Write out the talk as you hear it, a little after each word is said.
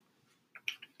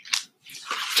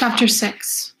Chapter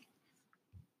 6.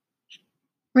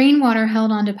 Rainwater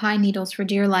held onto pine needles for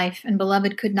dear life, and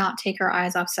Beloved could not take her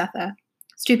eyes off Setha.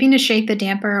 Stooping to shake the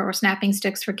damper or snapping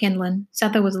sticks for kindling,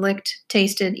 Setha was licked,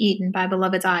 tasted, eaten by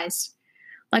Beloved's eyes.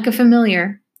 Like a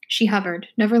familiar, she hovered,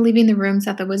 never leaving the room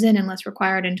Setha was in unless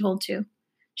required and told to.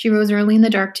 She rose early in the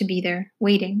dark to be there,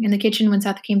 waiting, in the kitchen when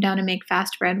Setha came down to make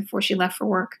fast bread before she left for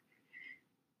work.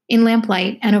 In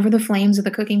lamplight, and over the flames of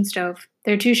the cooking stove,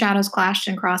 their two shadows clashed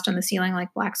and crossed on the ceiling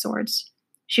like black swords.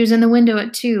 She was in the window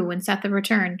at 2 when Setha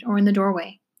returned, or in the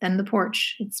doorway, then the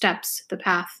porch, its steps, the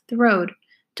path, the road,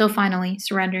 till finally,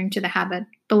 surrendering to the habit,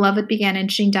 Beloved began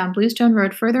inching down Bluestone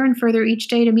Road further and further each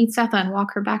day to meet Setha and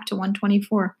walk her back to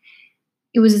 124.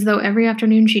 It was as though every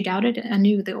afternoon she doubted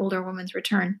anew the older woman's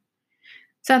return.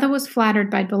 Setha was flattered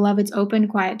by Beloved's open,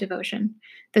 quiet devotion.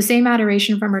 The same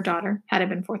adoration from her daughter, had it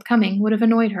been forthcoming, would have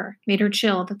annoyed her, made her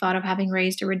chill at the thought of having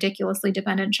raised a ridiculously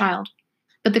dependent child.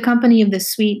 But the company of this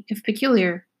sweet, if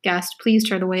peculiar, guest pleased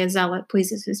her the way a zealot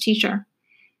pleases his teacher.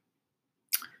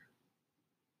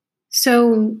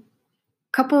 So,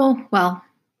 a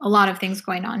lot of things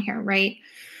going on here, right?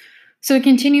 So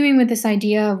continuing with this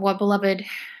idea of what Beloved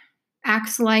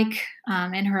acts like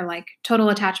in her total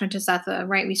attachment to Setha,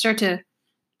 right? We starting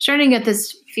to get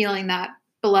this feeling that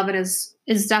Beloved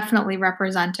is definitely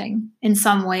representing in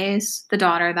some ways the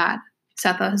daughter that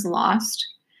Setha has lost.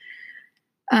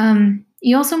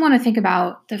 You also want to think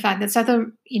about the fact that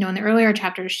Setha, in the earlier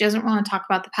chapters, she doesn't want to talk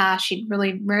about the past. She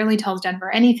really rarely tells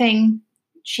Denver anything.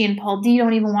 She and Paul D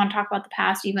don't even want to talk about the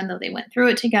past, even though they went through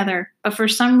it together. But for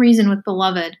some reason with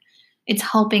Beloved, it's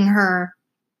helping her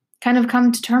kind of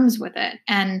come to terms with it.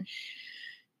 And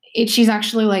she's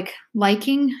actually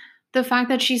liking the fact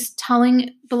that she's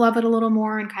telling Beloved a little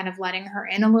more and kind of letting her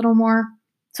in a little more.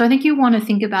 So I think you want to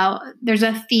think about, there's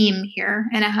a theme here,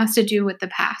 and it has to do with the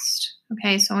past.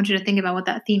 Okay, so I want you to think about what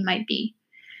that theme might be.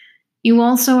 You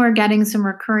also are getting some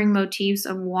recurring motifs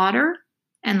of water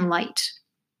and light,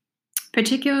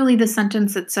 particularly the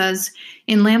sentence that says,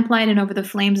 in lamplight and over the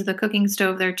flames of the cooking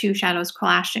stove, their two shadows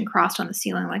clashed and crossed on the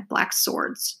ceiling like black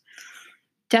swords.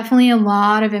 Definitely a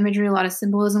lot of imagery, a lot of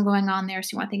symbolism going on there, so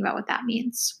you want to think about what that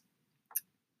means.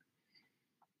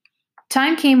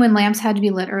 Time came when lamps had to be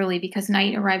lit early because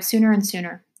night arrived sooner and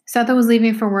sooner. Setha was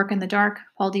leaving for work in the dark,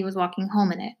 Paul D was walking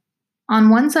home in it. On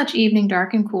one such evening,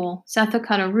 dark and cool, Setha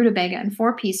cut a rutabaga in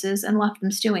 4 pieces and left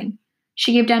them stewing.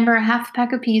 She gave Denver a half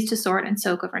peck of peas to sort and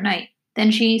soak overnight.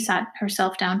 Then she sat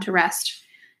herself down to rest.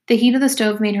 The heat of the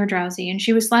stove made her drowsy, and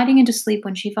she was sliding into sleep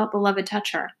when she felt Beloved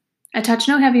touch her. A touch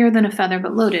no heavier than a feather,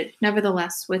 but loaded,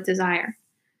 nevertheless, with desire.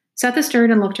 Setha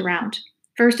stirred and looked around.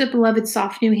 First at Beloved's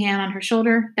soft new hand on her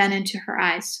shoulder, then into her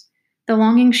eyes. The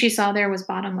longing she saw there was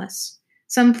bottomless.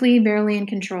 Some plea barely in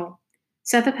control.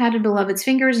 Setha patted Beloved's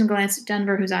fingers and glanced at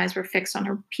Denver, whose eyes were fixed on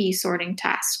her pea-sorting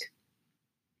task.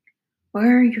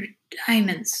 Where are your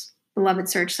diamonds? Beloved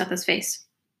searched Setha's face.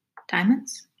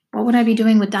 Diamonds? What would I be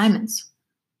doing with diamonds?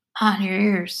 On your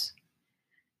ears.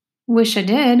 Wish I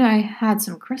did. I had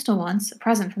some crystal once, a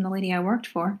present from the lady I worked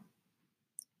for.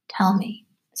 Tell me,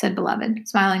 said Beloved,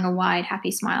 smiling a wide,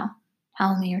 happy smile.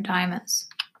 Tell me your diamonds.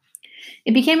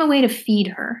 It became a way to feed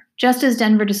her. Just as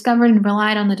Denver discovered and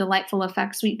relied on the delightful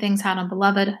effect sweet things had on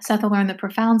Beloved, Setha learned the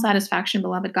profound satisfaction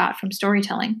Beloved got from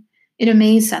storytelling. It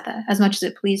amazed Setha as much as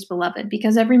it pleased Beloved,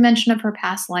 because every mention of her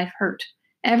past life hurt.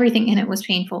 Everything in it was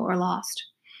painful or lost.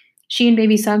 She and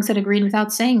Baby Suggs had agreed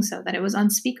without saying so that it was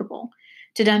unspeakable.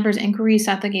 To Denver's inquiries,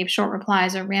 Setha gave short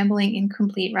replies or rambling,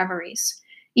 incomplete reveries.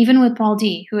 Even with Paul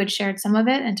D, who had shared some of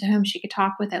it and to whom she could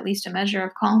talk with at least a measure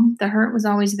of calm, the hurt was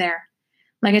always there,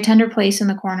 like a tender place in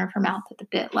the corner of her mouth that the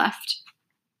bit left.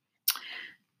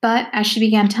 But as she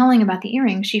began telling about the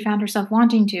earrings, she found herself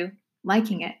wanting to,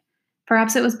 liking it.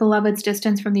 Perhaps it was Beloved's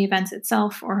distance from the events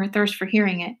itself or her thirst for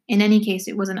hearing it. In any case,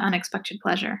 it was an unexpected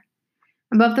pleasure.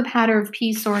 Above the patter of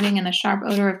pea sorting and the sharp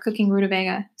odor of cooking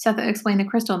rutabaga, Setha explained the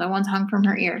crystal that once hung from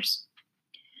her ears.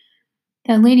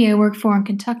 That lady I worked for in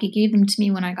Kentucky gave them to me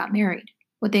when I got married,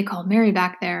 what they called marry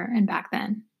back there and back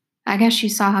then. I guess she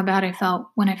saw how bad I felt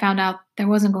when I found out there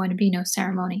wasn't going to be no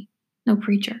ceremony, no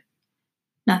preacher,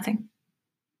 nothing.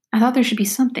 I thought there should be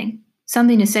something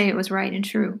to say it was right and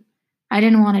true. I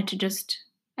didn't want it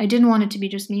to be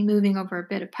just me moving over a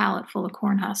bit of pallet full of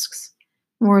corn husks,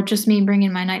 or just me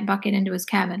bringing my night bucket into his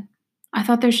cabin. I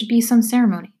thought there should be some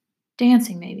ceremony,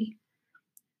 dancing maybe.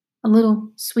 A little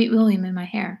Sweet William in my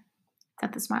hair.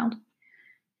 Setha smiled.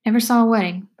 Never saw a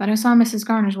wedding, but I saw Mrs.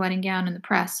 Garner's wedding gown in the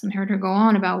press and heard her go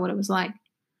on about what it was like.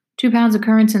 2 pounds of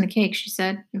currants in the cake, she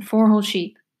said, and 4 whole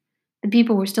sheep. The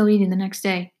people were still eating the next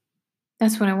day.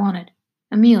 That's what I wanted.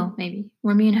 A meal, maybe,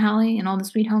 where me and Hallie and all the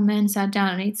Sweet Home men sat down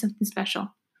and ate something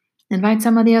special. Invite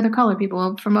some of the other colored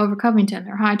people from over Covington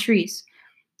or High Trees.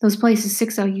 Those places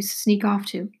Sixo used to sneak off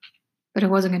to. But it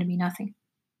wasn't going to be nothing.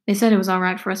 They said it was all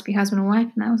right for us to be husband and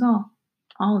wife, and that was all.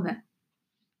 All of it.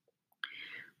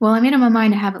 Well, I made up my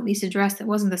mind to have at least a dress that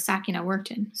wasn't the sacking I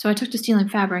worked in, so I took to stealing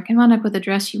fabric and wound up with a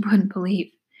dress you wouldn't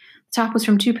believe. The top was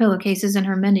from 2 pillowcases in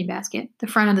her mending basket. The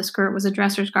front of the skirt was a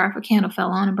dresser scarf a candle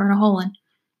fell on and burned a hole in,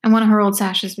 and one of her old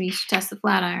sashes we used to test the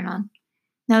flat iron on.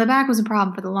 Now, the back was a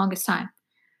problem for the longest time.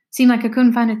 Seemed like I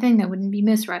couldn't find a thing that wouldn't be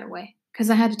missed right away, because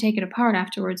I had to take it apart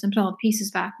afterwards and put all the pieces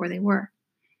back where they were.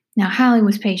 Now, Hallie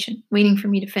was patient, waiting for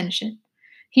me to finish it.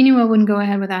 He knew I wouldn't go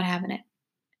ahead without having it.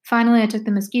 Finally, I took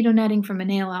the mosquito netting from a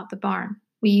nail out the barn.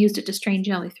 We used it to strain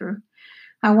jelly through.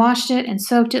 I washed it and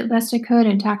soaked it best I could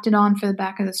and tacked it on for the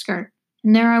back of the skirt.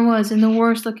 And there I was, in the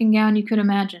worst-looking gown you could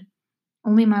imagine.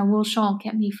 Only my wool shawl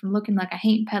kept me from looking like I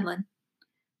hain't peddling.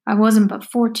 I wasn't but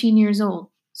 14 years old,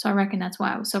 so I reckon that's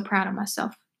why I was so proud of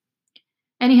myself.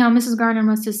 Anyhow, Mrs. Garner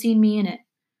must have seen me in it.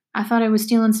 I thought I was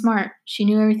stealing smart. She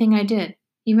knew everything I did,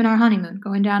 even our honeymoon,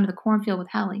 going down to the cornfield with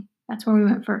Hallie. That's where we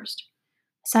went first.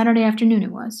 Saturday afternoon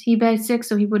it was. He begged sick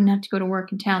so he wouldn't have to go to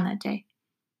work in town that day.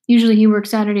 Usually he worked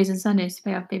Saturdays and Sundays to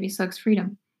pay off Baby Slug's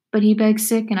freedom. But he begged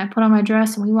sick, and I put on my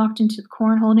dress, and we walked into the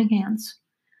corn holding hands.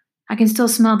 I can still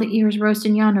smell the ears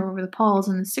roasting yonder over the palls,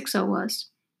 and the Sixo was.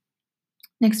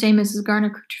 Next day, Mrs. Garner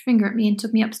crooked her finger at me and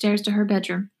took me upstairs to her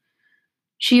bedroom.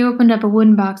 She opened up a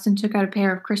wooden box and took out a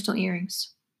pair of crystal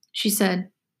earrings. She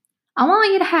said, "I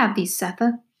want you to have these,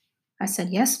 Setha." I said,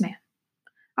 "Yes, ma'am."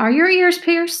 "Are your ears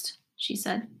pierced?" she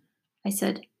said. I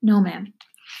said, "No, ma'am."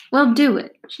 "Well, do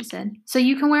it," she said, "so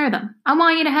you can wear them. I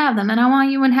want you to have them, and I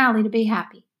want you and Hallie to be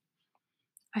happy."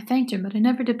 I thanked her, but I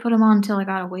never did put them on until I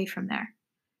got away from there.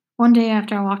 One day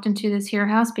after I walked into this here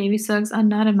house, Baby Suggs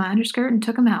unknotted my underskirt and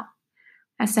took 'em out.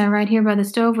 I sat right here by the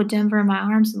stove with Denver in my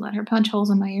arms and let her punch holes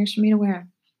in my ears for me to wear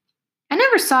 'em. "I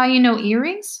never saw you no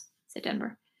earrings," said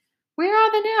Denver. "Where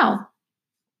are they now?"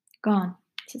 "Gone,"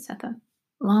 said Setha.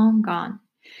 "Long gone."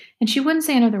 And she wouldn't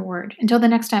say another word until the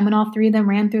next time when all 3 of them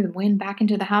ran through the wind back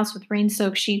into the house with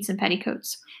rain-soaked sheets and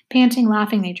petticoats. Panting,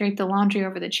 laughing, they draped the laundry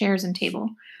over the chairs and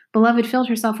table. Beloved filled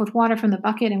herself with water from the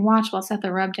bucket and watched while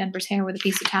Setha rubbed Denver's hair with a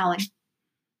piece of toweling.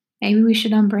 "Maybe we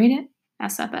should unbraid it?"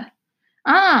 asked Setha.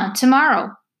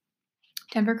 Tomorrow."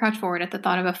 Denver crouched forward at the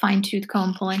thought of a fine-toothed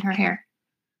comb pulling her hair.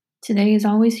 "Today is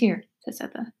always here,"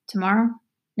 said Setha. "Tomorrow,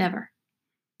 never."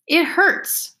 "It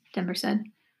hurts," Denver said.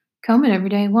 "Comb it every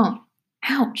day won't."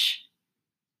 "Ouch."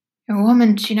 "Your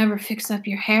woman, she never fixed up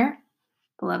your hair?"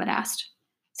 Beloved asked.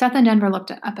 Seth and Denver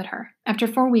looked up at her. After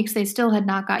 4 weeks, they still had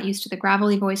not got used to the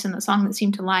gravelly voice and the song that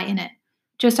seemed to lie in it.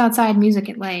 Just outside music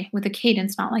it lay, with a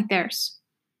cadence not like theirs.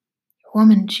 "Your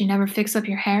woman, she never fixed up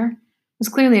your hair?" was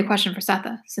clearly a question for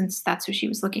Setha, since that's who she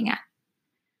was looking at.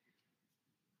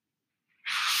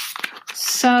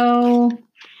 So,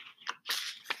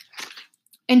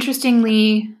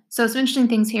 interestingly, some interesting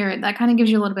things here that kind of gives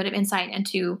you a little bit of insight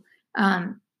into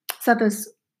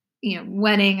Setha's,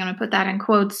 wedding. I'm going to put that in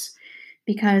quotes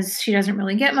because she doesn't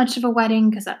really get much of a wedding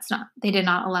because they did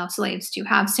not allow slaves to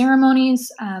have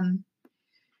ceremonies.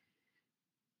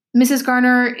 Mrs.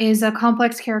 Garner is a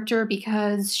complex character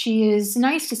because she is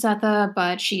nice to Setha,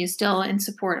 but she is still in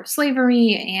support of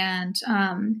slavery and,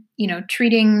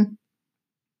 treating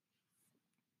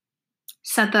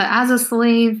Setha as a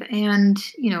slave and,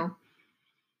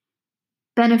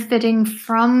 benefiting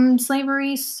from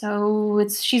slavery. So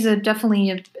she's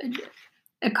definitely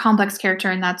a complex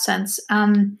character in that sense.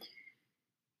 And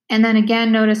then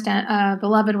again, noticed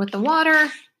Beloved with the water.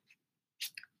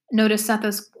 Notice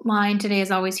Setha's line, "Today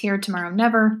is always here, tomorrow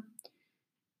never."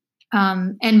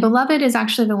 And Beloved is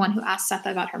actually the one who asked Setha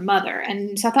about her mother.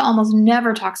 And Setha almost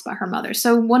never talks about her mother.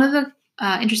 So one of the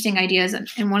interesting ideas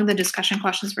and one of the discussion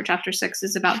questions for Chapter 6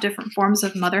 is about different forms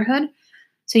of motherhood.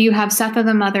 So you have Setha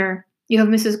the mother, you have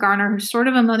Mrs. Garner, who's sort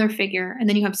of a mother figure, and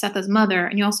then you have Setha's mother,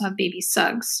 and you also have Baby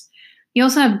Suggs. You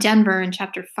also have Denver in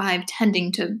Chapter 5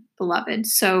 tending to Beloved.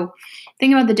 So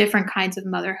think about the different kinds of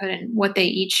motherhood and what they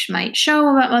each might show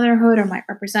about motherhood or might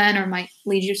represent or might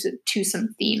lead you to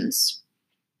some themes.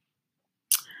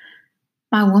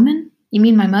 "My woman? You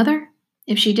mean my mother?"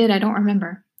 If she did, I don't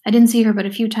remember. I didn't see her but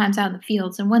a few times out in the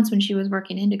fields and once when she was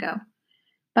working indigo.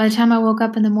 By the time I woke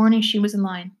up in the morning, she was in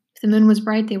line. If the moon was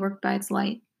bright, they worked by its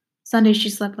light. Sunday, she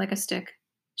slept like a stick.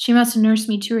 She must have nursed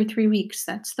me 2 or 3 weeks.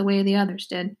 That's the way the others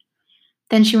did.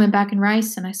 Then she went back in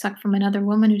rice, and I sucked from another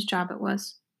woman whose job it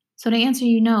was. So to answer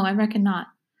you, no, I reckon not.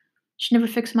 She never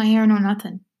fixed my hair nor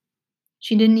nothing.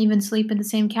 She didn't even sleep in the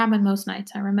same cabin most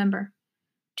nights, I remember.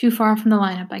 Too far from the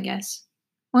lineup, I guess.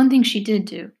 One thing she did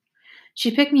do.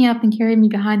 She picked me up and carried me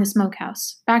behind the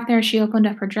smokehouse. Back there, she opened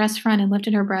up her dress front and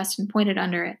lifted her breast and pointed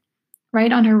under it.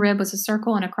 Right on her rib was a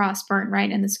circle and a cross burnt right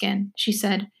in the skin. She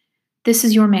said, "This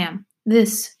is your ma'am.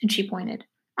 This," and she pointed.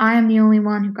 "I am the only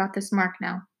one who got this mark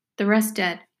now. The rest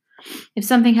dead. If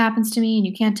something happens to me and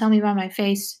you can't tell me by my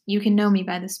face, you can know me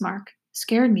by this mark." It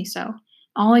scared me so.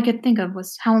 All I could think of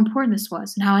was how important this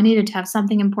was and how I needed to have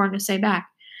something important to say back.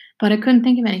 But I couldn't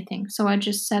think of anything, so I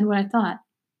just said what I thought.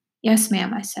 "Yes,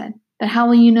 ma'am," I said. "But how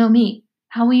will you know me?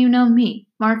 How will you know me?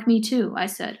 Mark me too," I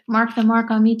said. "Mark the mark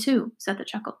on me too," said the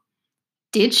chuckle.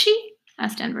 "Did she?"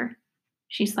 asked Denver.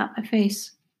 She slapped my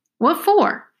face. "What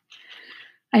for?"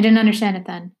 I didn't understand it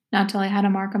then, not till I had a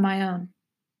mark of my own.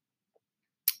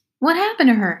 "What happened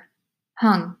to her?"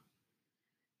 "Hung.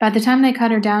 By the time they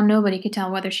cut her down, nobody could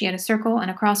tell whether she had a circle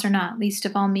and a cross or not, least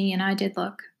of all me, and I did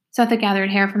look." Setha gathered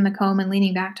hair from the comb and,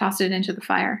 leaning back, tossed it into the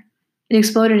fire. It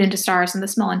exploded into stars, and the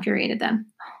smell infuriated them.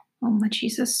 "Oh, my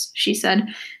Jesus," she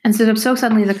said, and stood up so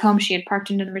suddenly the comb she had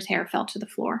parked in Denver's hair fell to the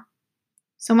floor.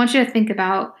 So I want you to think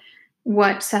about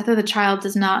what Setha the child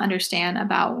does not understand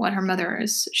about what her mother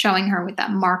is showing her with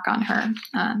that mark on her.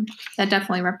 That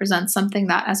definitely represents something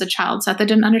that as a child Setha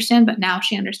didn't understand, but now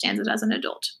she understands it as an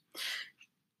adult.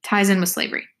 Ties in with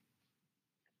slavery.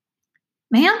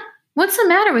 "Ma'am? What's the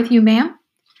matter with you, ma'am?"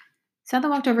 Setha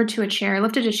walked over to a chair,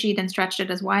 lifted a sheet, and stretched it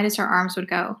as wide as her arms would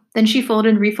go. Then she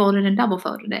folded, refolded, and double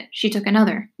folded it. She took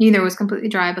another. Neither was completely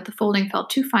dry, but the folding felt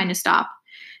too fine to stop.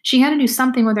 She had to do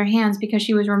something with her hands because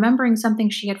she was remembering something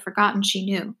she had forgotten she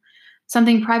knew.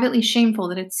 Something privately shameful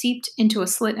that had seeped into a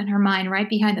slit in her mind right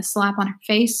behind the slap on her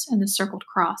face and the circled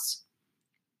cross.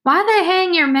 "Why they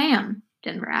hang your ma'am?"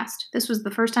 Denver asked. This was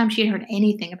the first time she had heard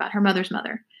anything about her mother's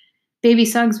mother. Baby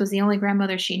Suggs was the only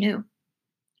grandmother she knew.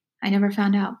 "I never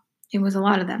found out. It was a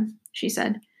lot of them," she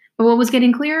said. But what was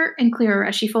getting clearer and clearer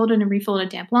as she folded and refolded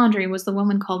damp laundry was the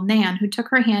woman called Nan, who took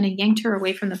her hand and yanked her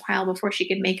away from the pile before she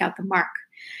could make out the mark.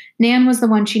 Nan was the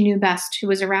one she knew best, who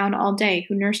was around all day,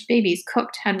 who nursed babies,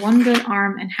 cooked, had one good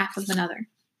arm and half of another,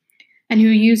 and who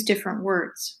used different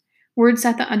words. Words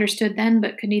Setha understood then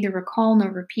but could neither recall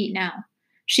nor repeat now.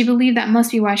 She believed that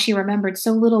must be why she remembered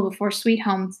so little before Sweet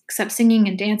Home except singing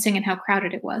and dancing and how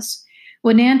crowded it was.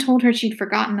 What Nan told her she'd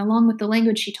forgotten, along with the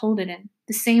language she told it in,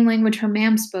 the same language her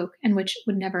ma'am spoke and which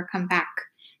would never come back.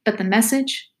 But the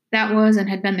message, that was and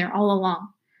had been there all along.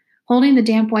 Holding the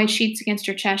damp white sheets against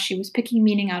her chest, she was picking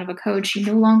meaning out of a code she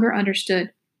no longer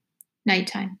understood.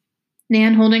 Nighttime.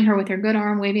 Nan holding her with her good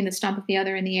arm, waving the stump of the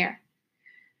other in the air.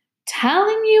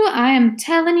 "Telling you, I am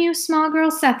telling you, small girl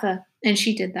Setha." And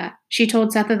she did that. She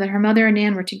told Setha that her mother and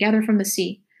Nan were together from the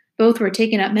sea. Both were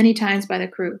taken up many times by the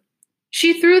crew.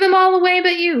 "She threw them all away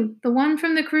but you. The one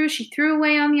from the crew she threw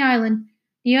away on the island.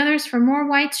 The others for more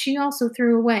whites she also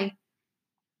threw away.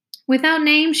 Without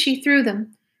names she threw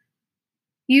them.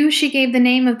 You she gave the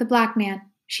name of the black man.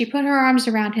 She put her arms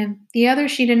around him. The other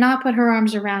she did not put her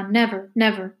arms around. Never,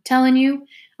 never. Telling you,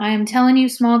 I am telling you,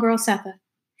 small girl Setha."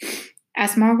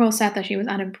 As small girl Setha, she was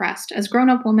unimpressed. As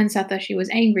grown-up woman Setha, she was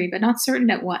angry, but not certain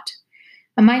at what.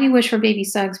 A mighty wish for baby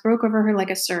Suggs broke over her like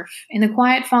a surf. In the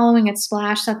quiet following its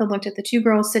splash, Setha looked at the two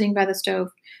girls sitting by the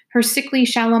stove, her sickly,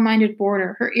 shallow-minded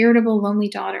boarder, her irritable, lonely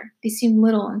daughter. They seemed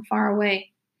little and far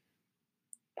away.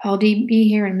 "Paul'll be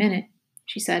here in a minute,"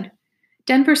 she said.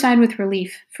 Denver sighed with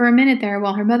relief. For a minute there,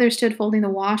 while her mother stood folding the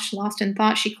wash, lost in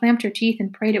thought, she clamped her teeth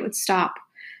and prayed it would stop.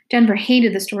 Denver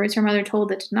hated the stories her mother told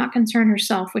that did not concern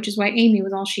herself, which is why Amy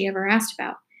was all she ever asked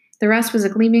about. The rest was a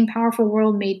gleaming, powerful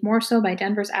world made more so by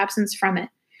Denver's absence from it.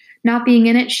 Not being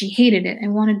in it, she hated it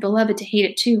and wanted Beloved to hate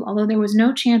it too, although there was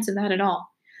no chance of that at all.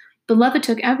 Beloved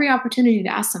took every opportunity to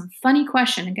ask some funny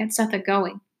question and get Setha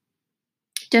going.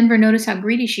 Denver noticed how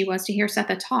greedy she was to hear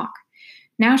Setha talk.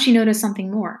 Now she noticed something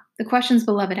more. The questions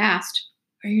Beloved asked: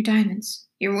 "Where are your diamonds?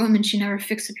 Your woman, she never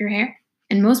fixed up your hair?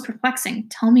 And most perplexing,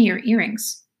 tell me your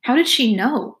earrings." How did she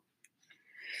know?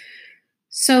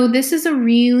 So this is a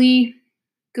really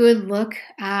good look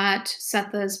at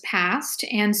Setha's past.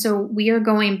 And so we are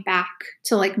going back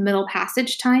to like Middle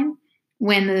Passage time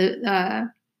when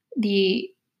the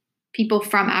people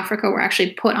from Africa were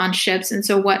actually put on ships. And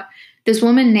so what this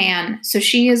woman, Nan, so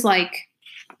she is like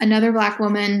another black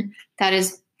woman that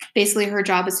is basically her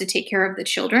job is to take care of the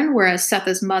children, whereas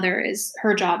Setha's mother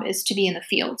her job is to be in the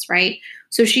fields, right?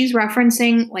 So she's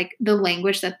referencing like the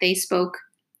language that they spoke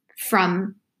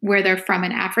from where they're from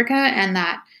in Africa, and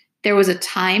that there was a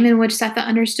time in which Setha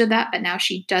understood that, but now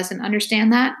she doesn't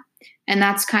understand that. And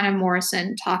that's kind of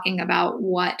Morrison talking about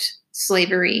what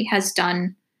slavery has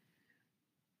done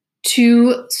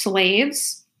to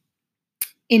slaves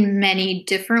in many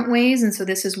different ways. And so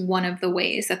this is one of the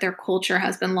ways that their culture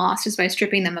has been lost, is by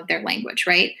stripping them of their language,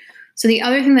 right? So the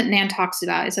other thing that Nan talks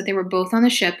about is that they were both on the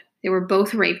ship. They were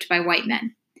both raped by white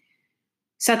men.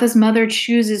 Setha's mother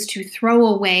chooses to throw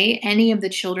away any of the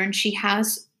children she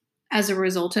has as a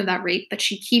result of that rape, but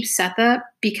she keeps Setha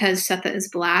because Setha is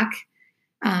Black.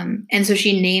 And so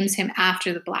she names him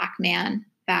after the Black man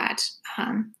that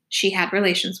she had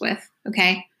relations with,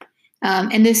 okay?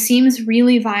 And this seems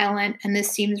really violent and this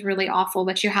seems really awful,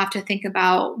 but you have to think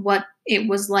about what it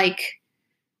was like,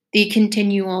 the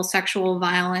continual sexual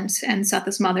violence, and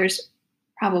Setha's mother's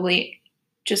probably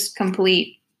just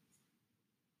complete,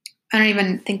 I don't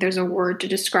even think there's a word to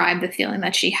describe the feeling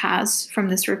that she has from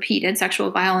this repeated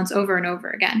sexual violence over and over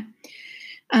again.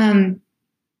 And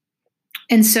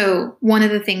so one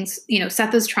of the things,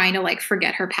 Setha's trying to like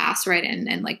forget her past, right?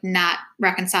 And like not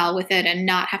reconcile with it and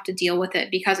not have to deal with it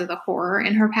because of the horror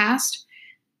in her past.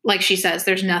 Like she says,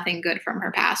 there's nothing good from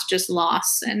her past, just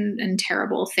loss and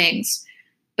terrible things.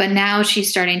 But now she's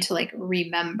starting to like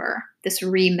remember this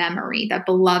rememory that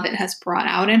Beloved has brought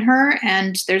out in her.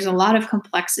 And there's a lot of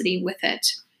complexity with it.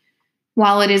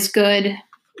 While it is good,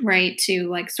 right, to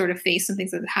like sort of face some things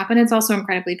that happen, it's also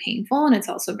incredibly painful and it's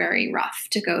also very rough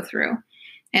to go through.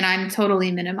 And I'm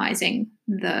totally minimizing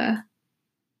the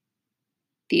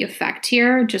effect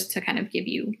here just to kind of give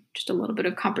you just a little bit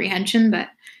of comprehension, but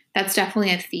that's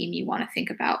definitely a theme you want to think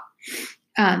about.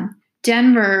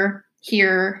 Denver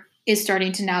here is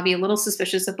starting to now be a little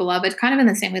suspicious of Beloved, kind of in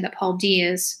the same way that Paul D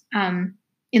is,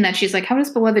 in that she's like, how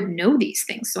does Beloved know these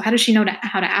things? So how does she know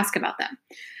how to ask about them?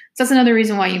 So that's another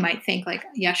reason why you might think like,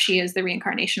 yes, she is the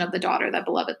reincarnation of the daughter that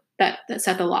Beloved, that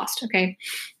Setha lost, okay?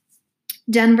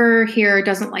 Denver here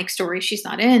doesn't like stories she's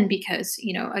not in because,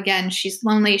 again, she's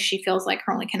lonely. She feels like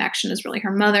her only connection is really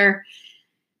her mother.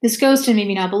 This goes to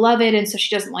maybe now Beloved, and so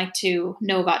she doesn't like to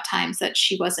know about times that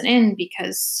she wasn't in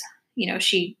because,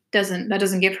 that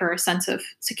doesn't give her a sense of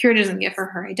security, doesn't give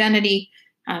her identity.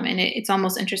 And it's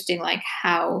almost interesting, like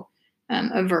how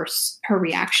averse her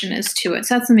reaction is to it.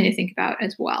 So that's something to think about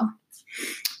as well.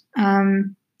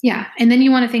 Yeah. And then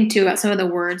you want to think too about some of the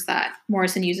words that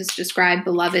Morrison uses to describe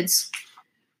Beloved's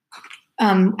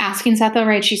asking Setha,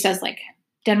 right? She says like,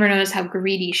 Denver noticed how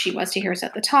greedy she was to hear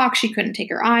Setha talk. She couldn't take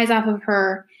her eyes off of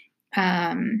her.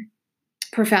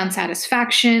 Profound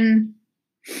satisfaction.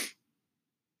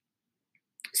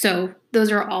 So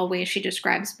those are all ways she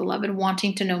describes Beloved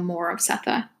wanting to know more of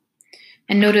Setha.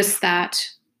 And notice that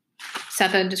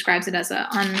Setha describes it as an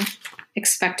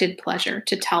unexpected pleasure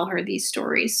to tell her these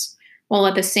stories, while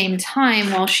at the same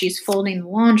time, while she's folding the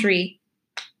laundry,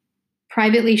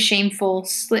 privately shameful,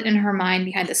 slit in her mind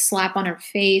behind the slap on her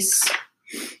face.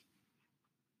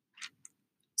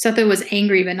 Setha was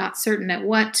angry but not certain at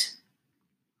what.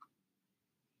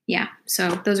 Yeah,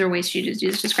 so those are ways she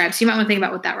just describes. So you might want to think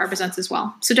about what that represents as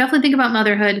well. So definitely think about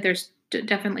motherhood. There's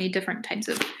definitely different types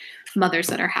of mothers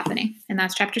that are happening. And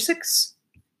that's chapter 6.